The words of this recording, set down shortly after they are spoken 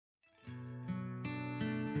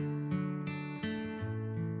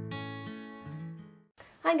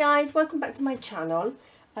Hi guys, welcome back to my channel.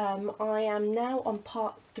 I am now on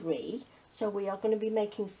part 3, so we are going to be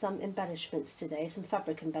making some embellishments today, some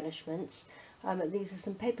fabric embellishments. These are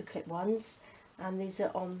some paperclip ones, and these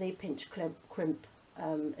are on the crimp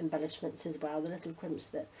embellishments as well, the little crimps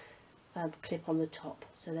that clip on the top.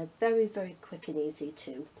 So they're very, very quick and easy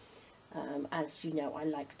too, as you know I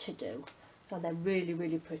like to do. So they're really,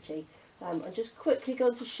 really pretty. I'm just quickly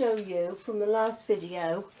going to show you from the last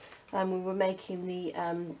video. We were making the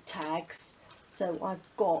tags, so I've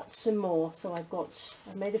got some more. So I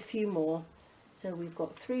made a few more. So we've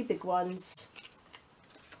got 3 big ones.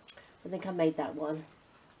 I think I made that one,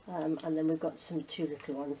 and then we've got 2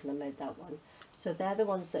 little ones, and I made that one. So they're the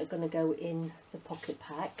ones that are going to go in the pocket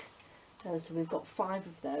pack. So we've got 5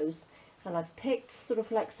 of those, and I've picked sort of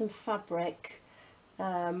like some fabric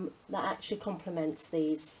that actually complements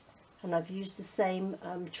these. And I've used the same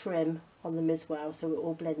trim on them as well, so it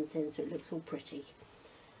all blends in, so it looks all pretty.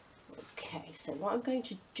 Okay, so what I'm going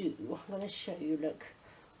to do, I'm going to show you, look,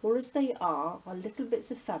 all as they are little bits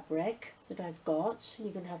of fabric that I've got. You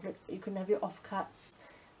can have your offcuts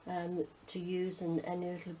to use, and any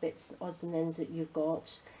little bits, odds and ends that you've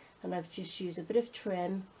got. And I've just used a bit of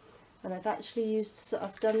trim, and I've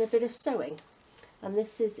done a bit of sewing. And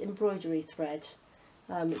this is embroidery thread.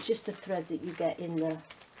 It's just the thread that you get in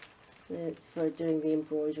for doing the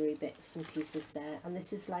embroidery bits and pieces there, and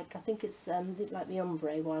this is like, I think it's like the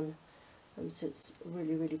ombre one, so it's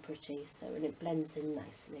really, really pretty. So, and it blends in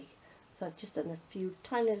nicely. So I've just done a few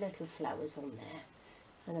tiny little flowers on there,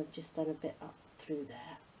 and I've just done a bit up through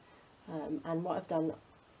there, and what I've done,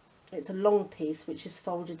 it's a long piece which is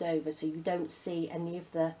folded over, so you don't see any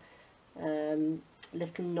of the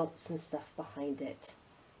little knots and stuff behind it.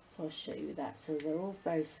 So I'll show you that. So they're all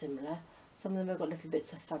very similar. Some of them have got little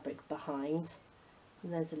bits of fabric behind,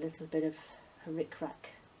 and there's a little bit of a rick-rack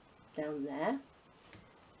down there,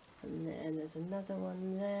 and then there's another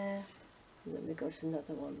one there, and then we've got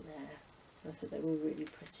another one there. So I thought they were really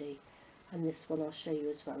pretty, and this one I'll show you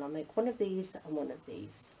as well. I'll make one of these and one of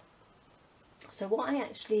these. So what I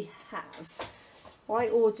actually have, what I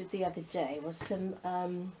ordered the other day was some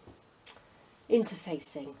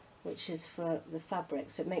interfacing, which is for the fabric,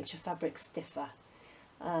 so it makes your fabric stiffer.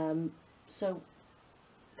 So,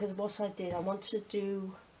 because what I did, I wanted to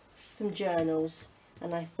do some journals,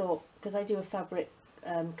 and I thought, because I do a fabric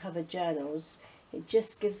covered journals, it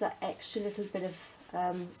just gives that extra little bit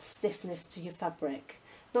of stiffness to your fabric.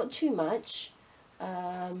 Not too much,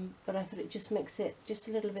 but I thought it just makes it just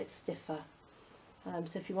a little bit stiffer.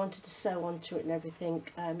 So if you wanted to sew onto it and everything,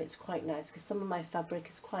 it's quite nice, because some of my fabric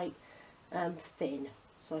is quite thin.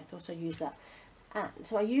 So I thought I'd use that. And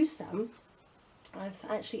so I used some. I've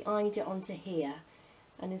actually ironed it onto here,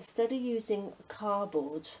 and instead of using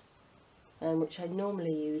cardboard, which I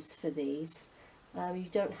normally use for these, you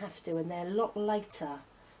don't have to, and they're a lot lighter.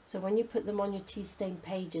 So when you put them on your tea stain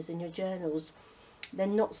pages in your journals, they're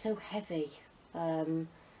not so heavy. So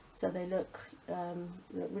they look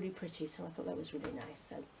really pretty. So I thought that was really nice.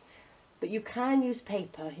 So, but you can use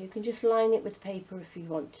paper. You can just line it with paper if you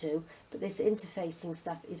want to. But this interfacing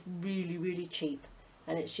stuff is really, really cheap,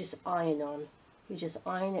 and it's just iron on. You just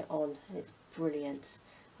iron it on, and it's brilliant.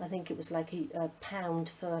 I think it was like a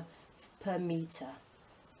pound per metre,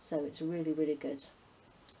 so it's really, really good.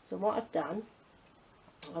 So what I've done,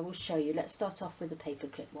 I will show you. Let's start off with the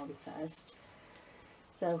paperclip one first.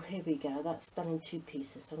 So here we go, that's done in 2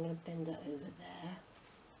 pieces. So I'm going to bend it over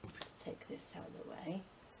there. Let's take this out of the way.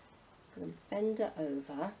 I'm going to bend it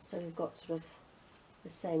over so we've got sort of the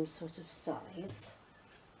same sort of size.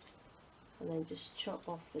 And then just chop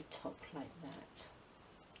off the top like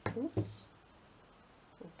that. Oops.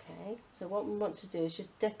 Okay, so what we want to do is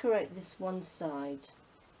just decorate this one side.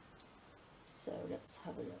 So let's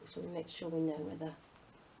have a look, so we make sure we know where the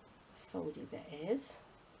foldy bit is.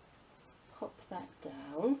 Pop that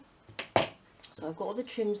down. So I've got all the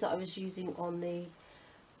trims that I was using on the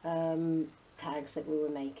tags that we were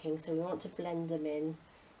making, so we want to blend them in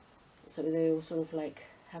so they all sort of like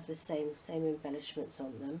have the same embellishments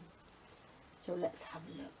on them. So let's have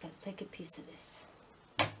a look. Let's take a piece of this.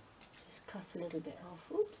 Just cut a little bit off.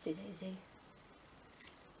 Oopsie daisy.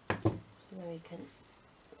 So then we can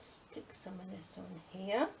stick some of this on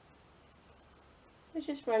here. So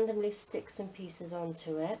just randomly stick some pieces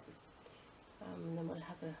onto it. And then we'll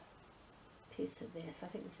have a piece of this. I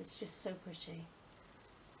think this is just so pretty.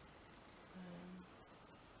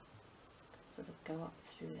 Sort of go up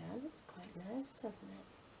through there. That's quite nice, doesn't it?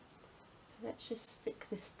 Let's just stick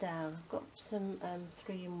this down. I've got some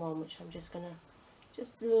 3-in-1 which I'm just going to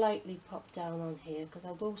just lightly pop down on here, because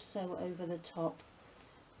I will sew over the top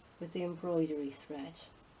with the embroidery thread.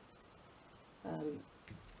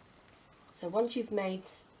 So once you've made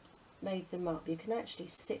them up, you can actually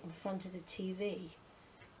sit in front of the TV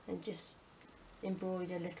and just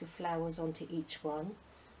embroider little flowers onto each one.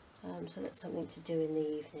 So that's something to do in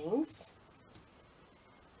the evenings.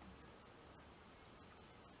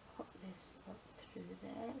 Pop this up through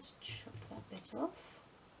there. Let's chop that bit off.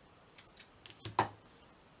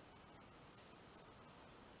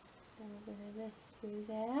 A little bit of this through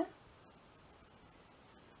there.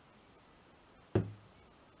 Put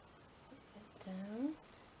that down.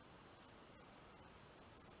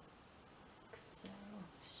 So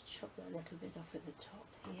just chop that little bit off at the top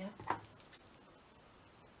here.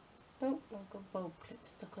 Oh, I've got bulb clip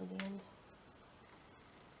stuck on the end.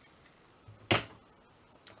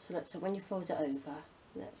 So that's when you fold it over,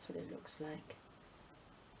 that's what it looks like.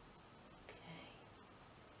 Okay,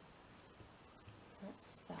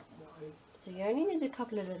 that's that one. So you only need a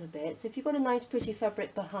couple of little bits. If you've got a nice pretty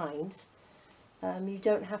fabric behind, you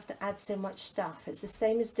don't have to add so much stuff. It's the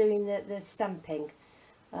same as doing the stamping.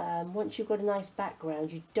 Once you've got a nice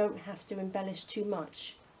background, you don't have to embellish too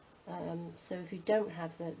much. So if you don't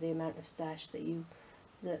have the amount of stash that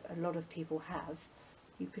a lot of people have,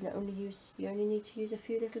 you only need to use a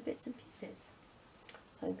few little bits and pieces.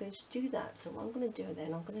 So I'm going to do that. So what I'm going to do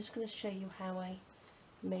then, I'm just going to show you how I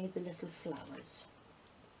made the little flowers.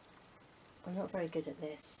 I'm not very good at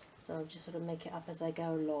this, so I'll just sort of make it up as I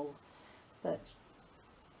go along. But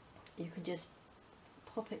you can just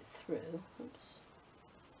pop it through, oops,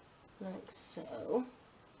 like so.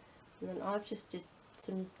 And then I've just did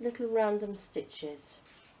some little random stitches,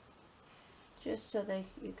 just so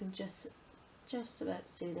you can just about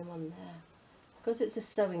see them on there. Because it's a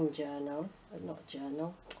sewing journal, not a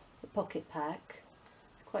journal, a pocket pack,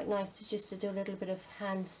 it's quite nice to do a little bit of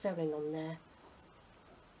hand sewing on there.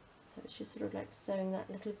 So it's just sort of like sewing that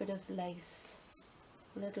little bit of lace,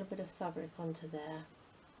 a little bit of fabric onto there,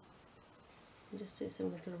 and just do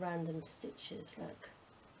some little random stitches, look.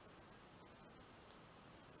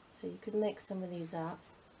 So you could make some of these up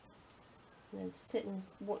and then sit and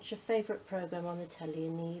watch your favourite programme on the telly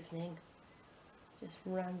in the evening. Just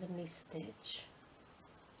randomly stitch,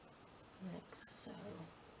 like so.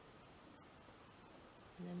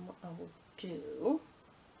 And then what I will do,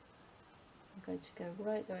 I'm going to go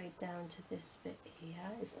right the way down to this bit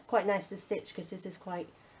here. It's quite nice to stitch because this is quite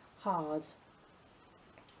hard,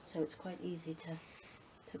 so it's quite easy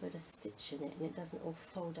to put a stitch in it, and it doesn't all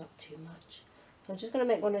fold up too much. So I'm just going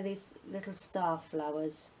to make one of these little star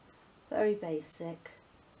flowers, very basic.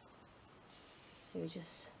 So you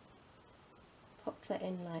just pop that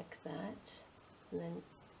in like that, and then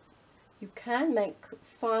you can make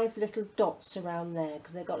 5 little dots around there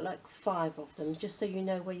because they've got like 5 of them, just so you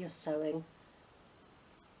know where you're sewing,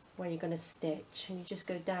 where you're going to stitch. And you just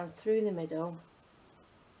go down through the middle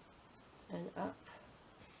and up,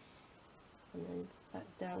 and then back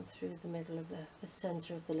down through the middle of the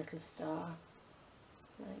centre of the little star,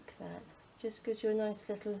 like that. Just gives you a nice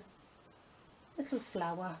little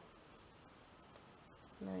flower,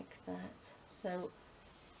 like that. So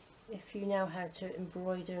if you know how to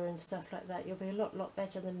embroider and stuff like that, you'll be a lot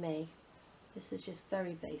better than me. This is just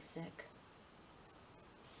very basic.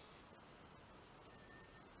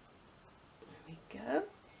 There we go.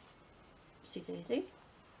 Oopsie daisy.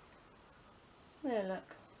 There,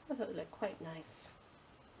 look. I thought it looked quite nice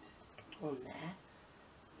on there.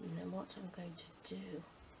 And then what I'm going to do,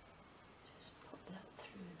 just pop that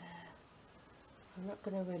through there. I'm not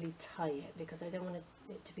going to really tie it because I don't want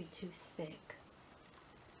it to be too thick.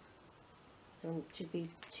 I don't want it to be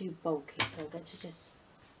too bulky, so I'm going to just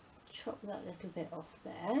chop that little bit off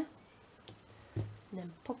there and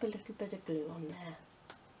then pop a little bit of glue on there.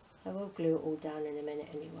 I will glue it all down in a minute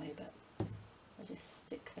anyway, but I'll just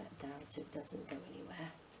stick that down so it doesn't go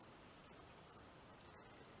anywhere.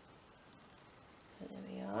 So there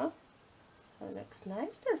we are. So it looks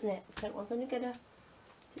nice, doesn't it? So I'm going to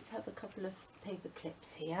have a couple of paper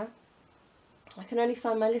clips here. I can only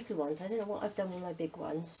find my little ones. I don't know what I've done with my big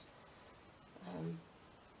ones.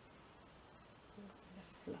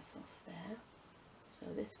 Fluff off there. So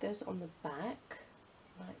this goes on the back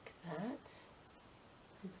like that.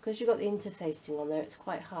 And because you've got the interfacing on there, it's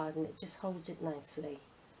quite hard and it just holds it nicely.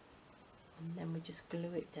 And then we just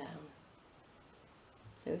glue it down.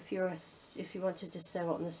 So if you wanted to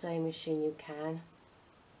sew it on the sewing machine, you can,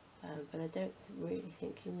 but I don't really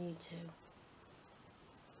think you need to.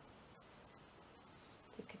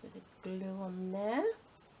 Stick a bit of glue on there,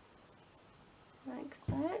 like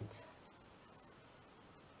that.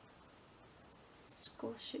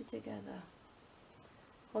 Squash it together.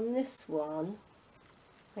 On this one,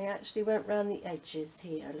 I actually went round the edges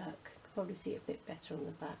here, look. You can probably see it a bit better on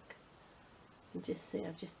the back. And just see,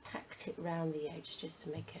 I've just tacked it round the edge just to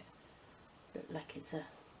make it look like it's a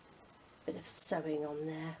bit of sewing on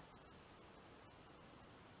there.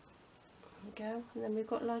 There we go, and then we've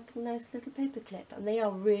got like a nice little paper clip, and they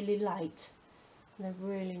are really light and they're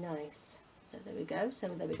really nice. So there we go, so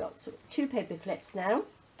there we got sort of 2 paper clips now.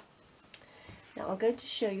 Now I'm going to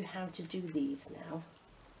show you how to do these now.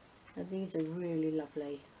 And these are really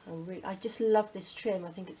lovely. I just love this trim,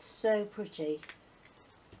 I think it's so pretty.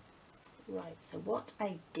 Right, so what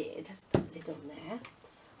I did is put the lid on there.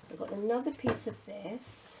 I've got another piece of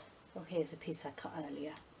this. Oh, here's a piece I cut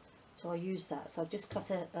earlier. So I'll use that. So I've just cut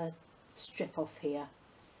a strip off here.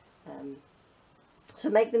 So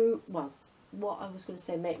make them, well, what I was going to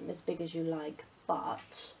say, make them as big as you like,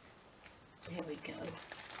 but here we go.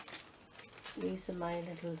 These are my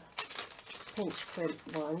little pinch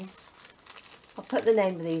crimp ones. I'll put the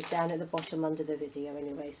name of these down at the bottom under the video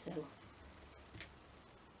anyway, so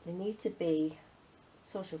they need to be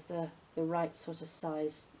sort of the right sort of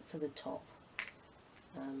size for the top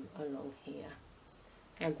along here.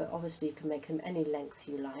 But obviously you can make them any length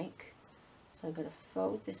you like. So I'm going to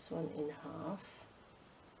fold this one in half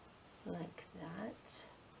like that.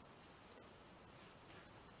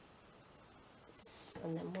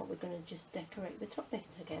 And then what we're going to just decorate the top bit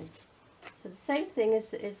again. So the same thing as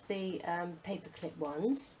the paperclip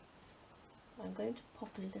ones. I'm going to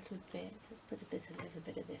pop a little bit. Let's put a little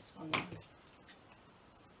bit of this one on.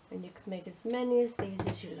 And you can make as many of these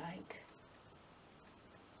as you like.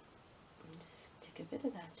 And just stick a bit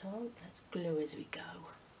of that on. Let's glue as we go.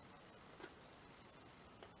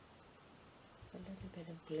 A little bit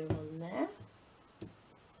of glue on there.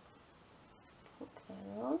 Pop that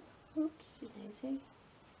on. Oopsie daisy.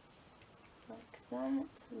 Like that.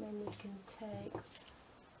 And then we can take a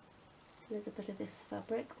little bit of this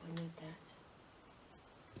fabric. We need that.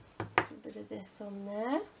 A little bit of this on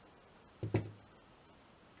there.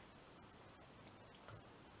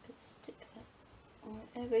 Stick that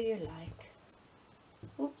wherever you like.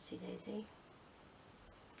 Oopsie daisy.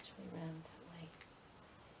 Which way round that way.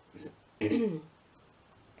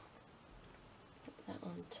 Put that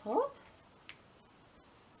on top.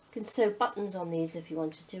 You can sew buttons on these if you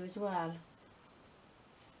wanted to as well.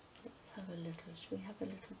 Let's have a little, should we have a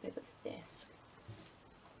little bit of this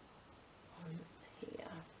on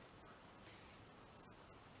here?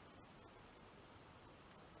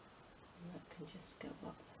 And that can just go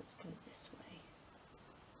up. Let's go this way.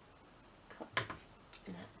 Cut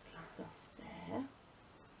that piece off there.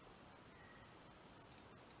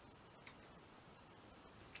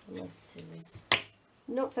 And my scissors.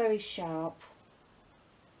 Not very sharp.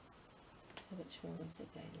 So which one was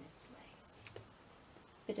it going this way?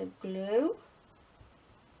 Bit of glue.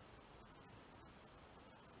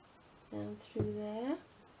 Down through there.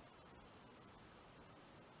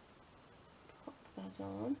 Pop that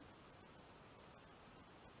on.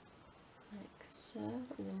 Like so,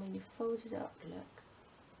 and then when you fold it up, look,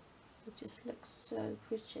 it just looks so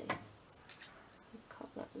pretty. I'll cut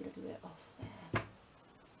that a little bit off there.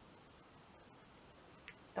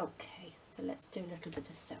 Okay, so let's do a little bit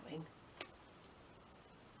of sewing.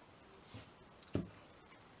 Okay.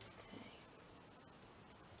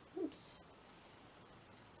 Oops.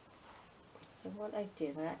 So what I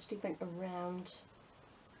did, I actually went around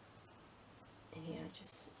here.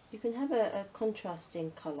 Just, you can have a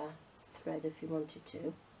contrasting colour thread if you wanted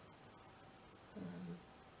to,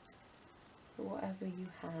 or whatever you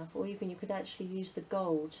have, or even you could actually use the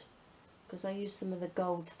gold, because I used some of the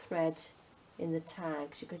gold thread in the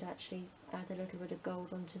tags. You could actually add a little bit of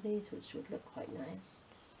gold onto these, which would look quite nice.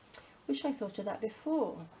 Wish I thought of that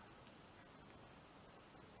before.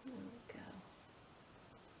 There we go.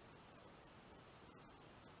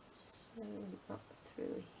 So up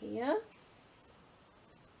through here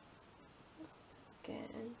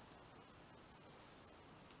again.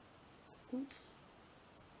 Oops.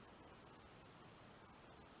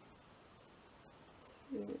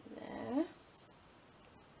 Through there.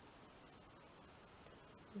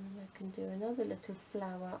 And then I can do another little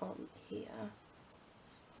flower on here.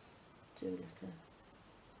 Just do a little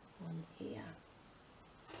one here.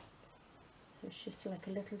 So it's just like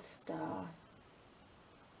a little star.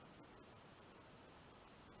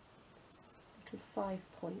 Little 5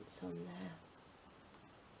 points on there.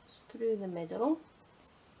 Just through the middle.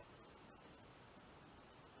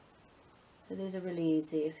 So these are really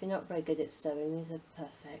easy. If you're not very good at sewing, these are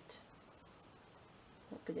perfect.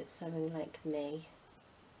 Not good at sewing like me.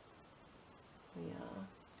 We are.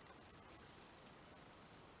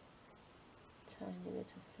 Tiny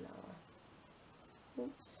little flower.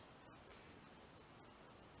 Oops.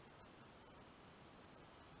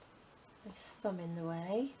 My thumb in the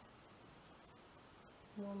way.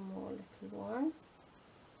 one more little one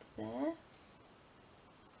there,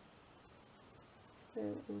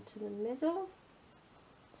 through into the middle.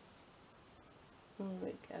 There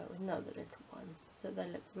we go, another little one. So they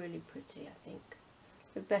look really pretty, I think.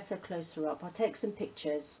 Look better closer up. I'll take some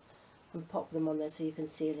pictures and pop them on there so you can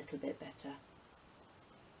see a little bit better.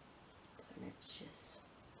 So let's just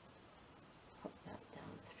pop that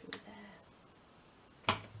down through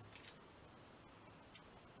there.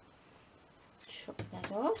 Chop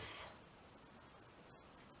that off.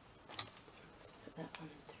 Let's put that one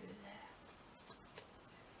through there.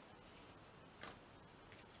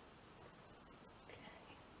 Okay.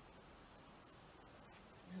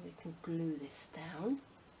 Now we can glue this down.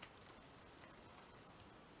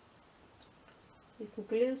 You can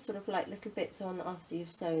glue sort of like little bits on after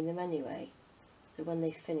you've sewn them anyway. So when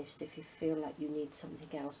they've finished, if you feel like you need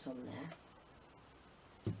something else on there,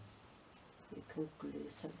 you can glue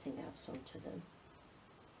something else onto them.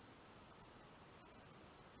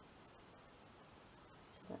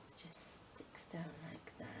 So that just sticks down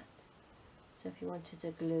like that. So if you wanted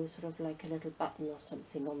to glue sort of like a little button or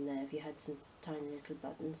something on there, if you had some tiny little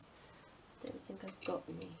buttons. I don't think I've got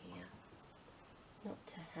any here. Not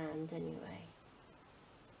to hand anyway.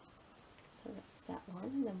 So that's that one,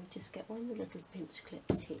 and then we just get one of the little pinch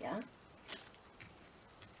clips here,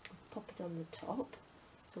 pop it on the top.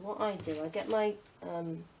 So what I do, I get my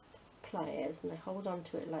pliers and I hold on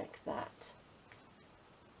to it like that,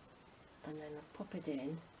 and then I pop it in,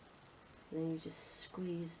 and then you just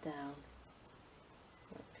squeeze down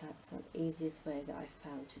like that. It's the easiest way that I've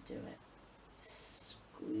found to do it.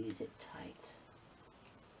 Squeeze it tight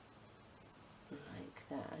like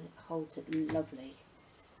that, and it holds it lovely.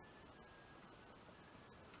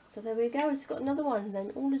 So there we go, it's got another one, and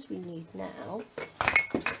then all as we need now,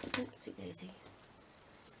 oopsie daisy,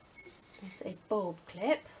 is a bulb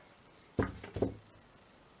clip, and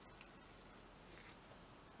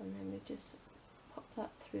then we just pop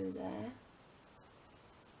that through there,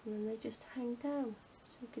 and then they just hang down,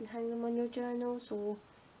 so you can hang them on your journals or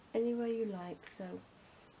anywhere you like. So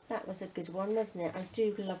that was a good one, wasn't it? I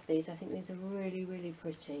do love these. I think these are really, really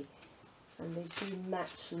pretty, and they do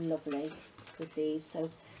match lovely with these.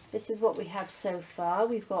 So this is what we have so far.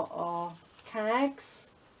 We've got our tags.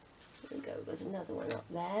 There we go, we've got another one up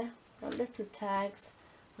there. Our little tags,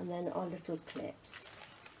 and then our little clips,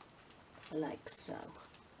 like so.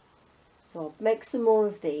 So I'll make some more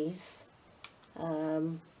of these.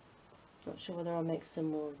 Not sure whether I'll make some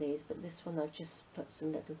more of these, but this one I've just put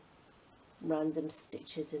some little random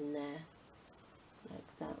stitches in there,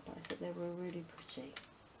 like that. But I think they were really pretty.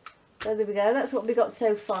 So there we go, that's what we got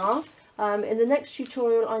so far. In the next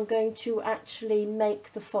tutorial I'm going to actually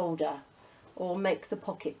make the folder or make the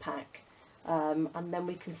pocket pack, and then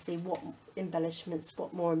we can see what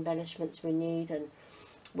more embellishments we need, and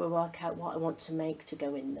we'll work out what I want to make to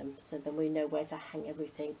go in them, so then we know where to hang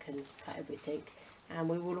everything and cut everything. And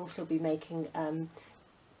we will also be making a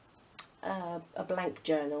blank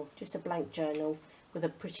journal, just a blank journal with a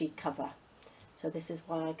pretty cover. So this is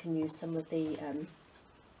why I can use some of the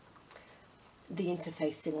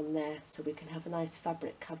interfacing on there, so we can have a nice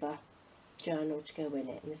fabric cover journal to go in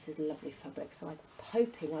it. And this is lovely fabric, so I'm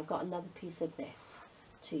hoping I've got another piece of this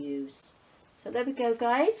to use. So there we go,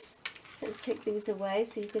 guys. Let's take these away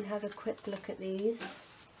so you can have a quick look at these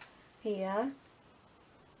here.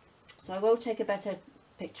 So I will take a better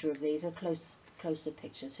picture of these, a closer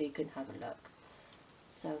picture, so you can have a look.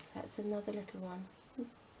 So that's another little one.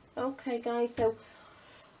 Okay, guys, so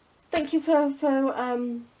thank you for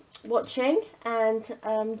watching and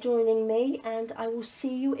joining me, and I will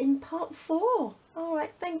see you in part 4. All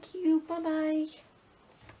right, thank you, bye bye.